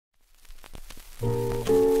Lay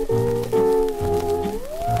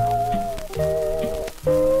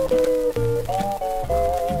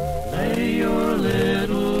your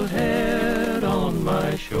little head on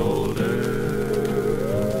my shoulder,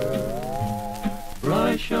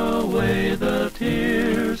 brush away the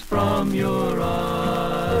tears from your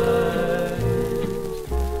eyes.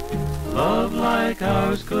 Love like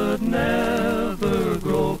ours could never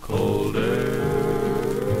grow colder.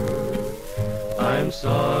 I'm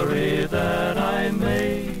sorry that I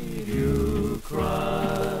made you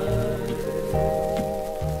cry.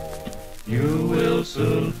 You will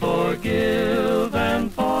soon forgive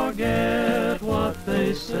and forget what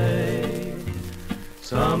they say.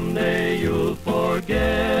 Someday you'll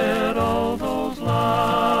forget all those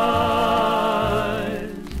lies.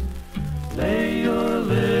 Lay your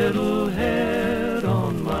little head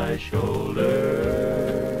on my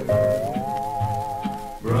shoulder,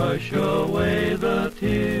 brush away the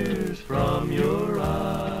tears from your eyes.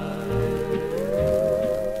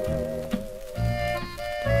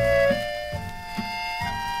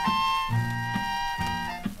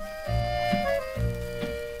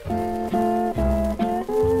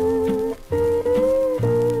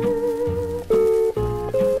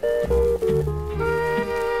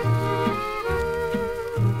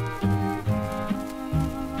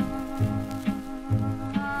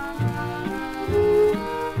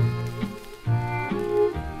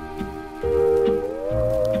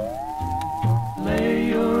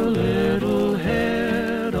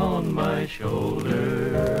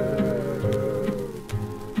 Shoulder,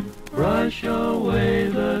 brush away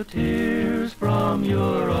the tears from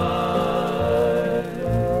your eyes.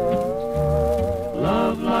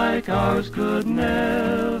 Love like ours could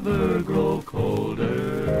never grow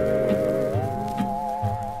colder.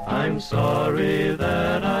 I'm sorry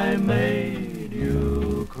that I made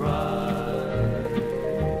you cry.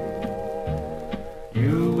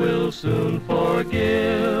 You will soon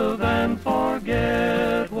forgive and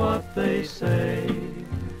forget what they say.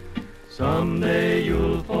 Someday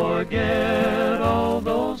you'll forget all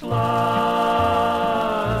those lies.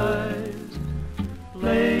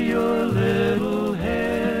 Lay your little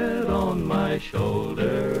head on my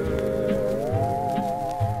shoulder,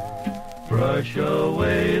 brush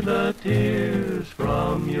away the tears